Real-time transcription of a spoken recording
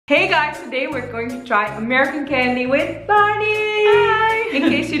Hey guys, today we're going to try American candy with Bonnie! Hi! In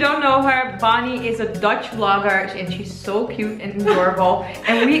case you don't know her, Bonnie is a Dutch vlogger and she's so cute and adorable.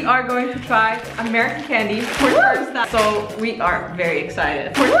 And we are going to try American candy for the first time. So we are very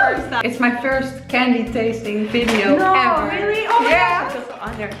excited for the first time. It's my first candy tasting video ever. Really? Oh my yeah. gosh, I feel so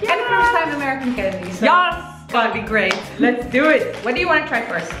honored. And the first time American candy. So. Yes! Gonna be great. Let's do it. What do you want to try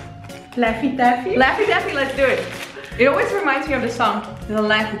first? Laffy Taffy? Laffy Taffy, let's do it. It always reminds me of the song, the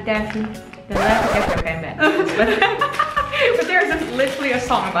Laffy Taffy, the Laffy Taffy, okay, man. But there's literally a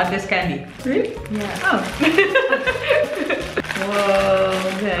song about this candy. Really? Yeah. Oh.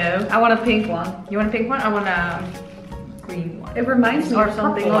 Whoa, okay. I want a pink one. You want a pink one? I want a green one. It reminds me of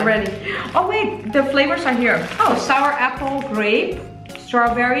something already. Oh wait, the flavors are here. Oh, sour apple, grape,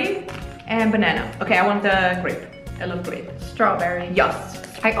 strawberry, and banana. Okay, I want the grape. I love grape. Strawberry. Yes.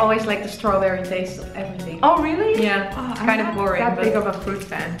 I always like the strawberry taste of everything. Oh really? Yeah. Oh, it's kind of boring. I'm not that big of a fruit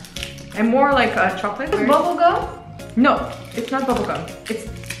fan. I'm more like a chocolate. Is bubble gum? No, it's not bubblegum.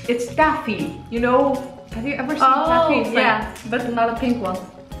 It's taffy. You know, have you ever seen taffy? It's yeah, but not a pink one.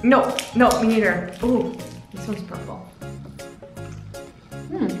 No, me neither. Ooh, this one's purple.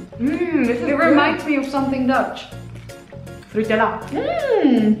 It reminds me of something Dutch. Frutella.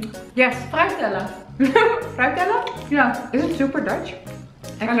 Yes. Fruitella. Frutella? Yeah. Is it super Dutch?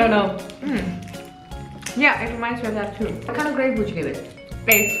 I don't know. Yeah, it reminds me of that too. What kind of grade would you give it?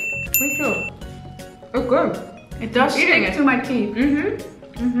 8. Me too. Oh, good. It does stick to my teeth.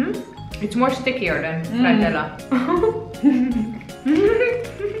 It's more stickier than Frutella.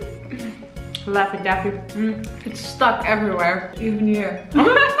 Laffy Taffy. It's stuck everywhere, even here.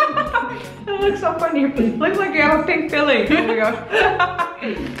 That looks so funny. It looks like you have a pink filling. Oh my gosh.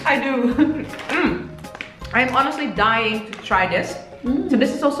 I do. I'm honestly dying to try this. So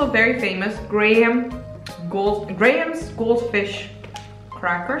this is also very famous. Graham's goldfish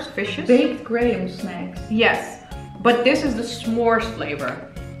crackers, fishes. Baked Graham snacks. Yes, but this is the s'mores flavor.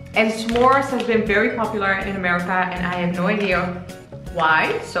 And s'mores has been very popular in America and I have no idea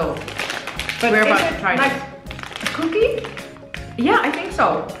why. So but we're about to try like this. A cookie? Yeah, I think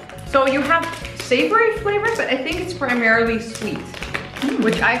so. So you have savory flavors, but I think it's primarily sweet.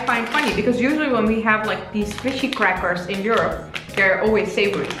 Which I find funny because usually when we have like these fishy crackers in Europe, they're always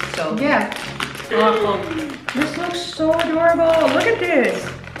savory. So yeah. This looks so adorable. Look at this.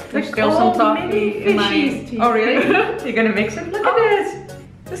 There's still some toffee in my teeth. Oh really? You're gonna mix it? Look at this.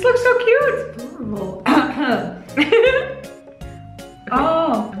 This looks so cute. Adorable.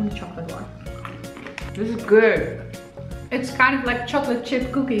 Oh, I want the chocolate one. This is good. It's kind of like chocolate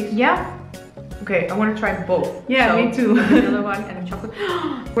chip cookies. Yeah. Okay, I want to try both. Yeah, so, me too. The vanilla one and the chocolate.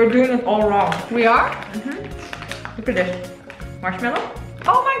 We're doing it all wrong. We are? Look at this. Marshmallow.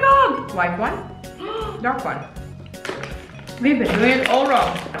 Oh my god! White one. Dark one. We've been doing it all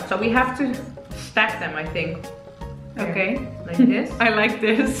wrong. So we have to stack them, I think. Okay. Like this. I like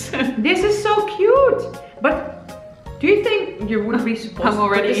this. This is so cute. But do you think you would be supposed to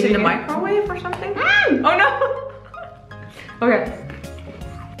put this in the microwave or something? Oh no! Okay.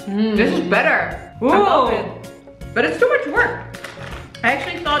 This is better. Ooh. I love it. But it's too much work. I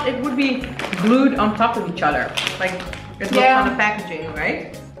actually thought it would be glued on top of each other. Like it looks on the packaging,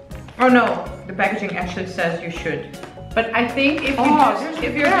 right? Oh no, the packaging actually says you should. But I think if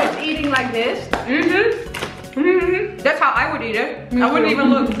you're just eating like this. That's how I would eat it. I wouldn't even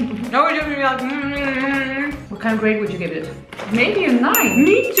look. I would just be like, What kind of grade would you give it? Maybe a 9.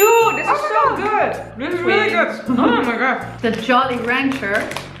 Me too. This is so good. This is really good. Oh my god. The Jolly Rancher.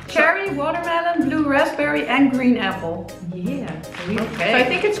 Cherry, watermelon, blue raspberry, and green apple. Yeah. Okay. So I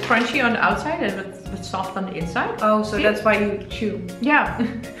think it's crunchy on the outside and it's soft on the inside. Oh, so that's why you chew. Yeah.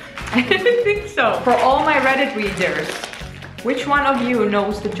 I think so. For all my Reddit readers, which one of you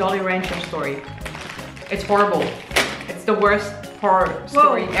knows the Jolly Rancher story? It's horrible. It's the worst horror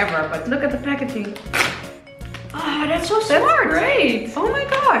story ever, but look at the packaging. Oh, that's so smart. That's great. Oh my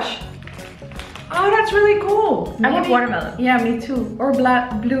gosh. Oh, that's really cool. I love watermelon. Yeah, me too. Or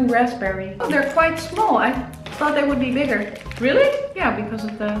blue raspberry. Oh, they're quite small. I thought they would be bigger. Really? Yeah, because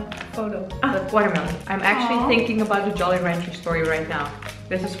of the photo. But watermelon. I'm actually thinking about the Jolly Rancher story right now.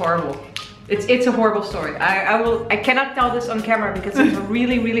 This is horrible. It's a horrible story. I cannot tell this on camera because it's a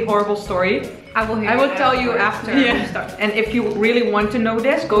really horrible story. I will tell you after we start. And if you really want to know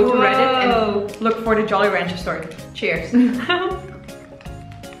this, go to Reddit and look for the Jolly Rancher story. Cheers.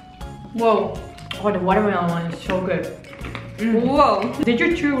 Whoa. Oh, the watermelon one is so good. Whoa. Did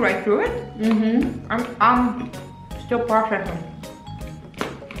you chew right through it? I'm still processing.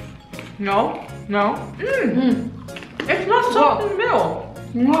 No. It's not soft in the middle.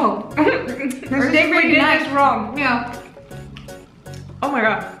 Whoa. I think we did this wrong. Yeah. Oh my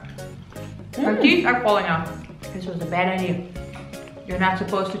god. My teeth are falling out. This was a bad idea. You're not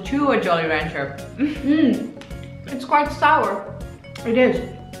supposed to chew a Jolly Rancher. It's quite sour. It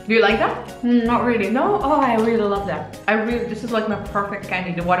is. Do you like that? Not really. No? Oh, I really love that. This is like my perfect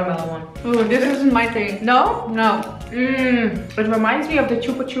candy, the watermelon one. Oh, this isn't my thing. No? No. It reminds me of the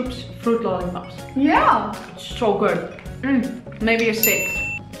Chupa Chups fruit lollipops. Yeah. It's so good. Maybe a 6.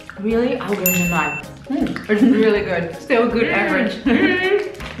 Really? I'll give it a 9. It's really good. Still good average.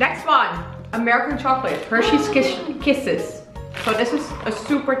 Next one. American chocolate. Hershey's Kisses. So this is a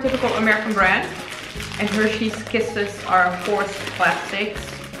super typical American brand. And Hershey's Kisses are of course classics.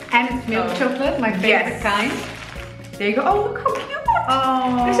 And it's milk chocolate, my favorite kind. There you go. Oh, look how cute.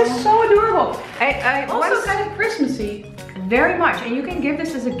 Oh. This is so adorable. I also kind of Christmassy. Very much. And you can give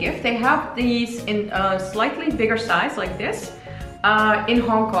this as a gift. They have these in a slightly bigger size like this in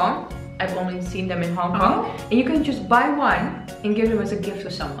Hong Kong. I've only seen them in Hong Kong. And you can just buy one and give them as a gift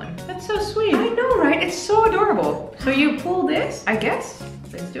to someone. That's so sweet. I know, right? It's so adorable. So you pull this? I guess.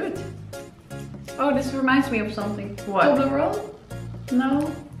 Let's do it. Oh, this reminds me of something. What? Toblerone?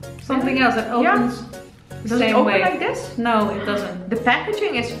 No. Something else that opens the Does same it open way. like this? No, it doesn't. The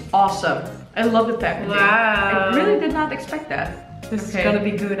packaging is awesome. I love the packaging. Wow. I really did not expect that. This is gonna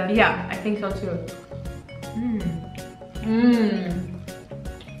be good. Yeah, I think so too.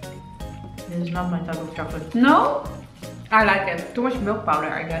 This is not my type of chocolate. No? I like it. Too much milk powder,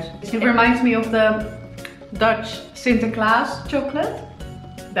 I guess. It reminds me of the Dutch Sinterklaas chocolate.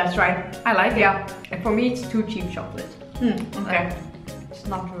 That's right. I like it. Yeah. And for me, it's too cheap chocolate. Okay. It's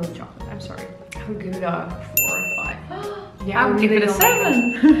not real chocolate. I'm sorry. I would give it a 4 or 5. Yeah, I would give it a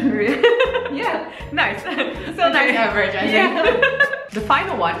 7. Yeah, nice. Still nice average, I think. The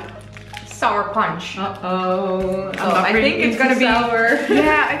final one, sour punch. Uh-oh. I think it's gonna be sour.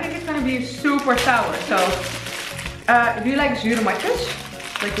 Yeah, I think it's gonna be super sour. So, do you like zure matjes?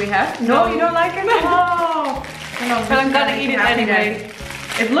 Like we have? No, you don't like it? Oh. But I'm gonna eat it anyway.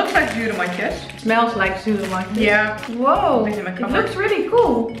 It looks like zure matjes. Smells like zuurmakjes. Yeah. Whoa. Wait, am I It covered? looks really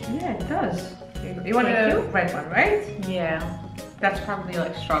cool. Yeah, it does. You want a cute red one, right? Yeah. That's probably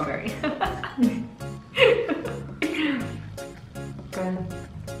like strawberry. Good.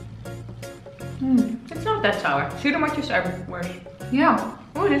 It's not that sour. Zure matjes are worse. Yeah.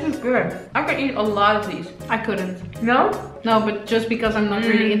 Oh, this is good. I could eat a lot of these. I couldn't. No? No, but just because I'm not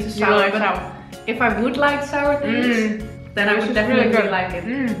really into You sour. like But sour. if I would like sour things, then I This would is definitely really good. like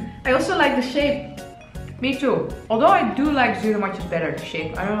it. I also like the shape. Me too. Although I do like zure matjes better, the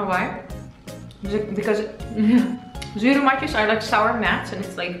shape. I don't know why. Because zure matjes are like sour mats and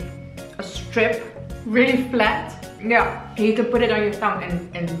it's like a strip. Really flat. Yeah. And you can put it on your tongue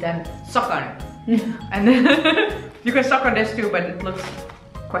and then suck on it. And then you can suck on this too, but it looks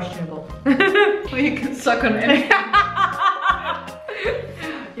questionable. Or you can suck on anything.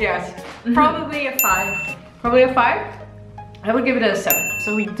 Yes. Probably a 5. Probably a 5? I would give it a 7.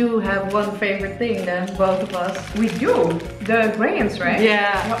 So we do have one favorite thing then, both of us. We do. The Grahams, right?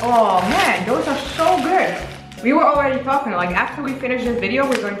 Yeah. Oh man, those are so good. We were already talking, like after we finish this video,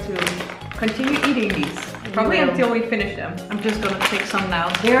 we're going to continue eating these. Probably will. until we finish them. I'm just gonna take some now.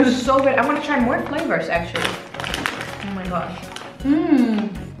 They are so good. I want to try more flavors actually. Oh my gosh.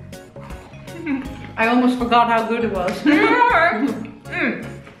 I almost forgot how good it was.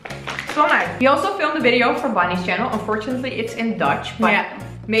 So nice. We also filmed a video for Bonnie's channel. Unfortunately, it's in Dutch, but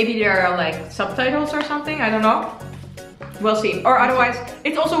maybe there are like subtitles or something. I don't know. We'll see. Or otherwise,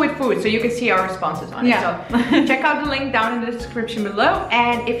 it's also with food, so you can see our responses on it. So check out the link down in the description below.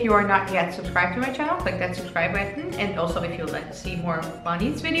 And if you are not yet subscribed to my channel, click that subscribe button. And also, if you'd like to see more of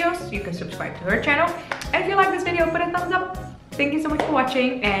Bonnie's videos, you can subscribe to her channel. And if you like this video, put a thumbs up. Thank you so much for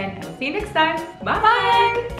watching, and I'll see you next time. Bye!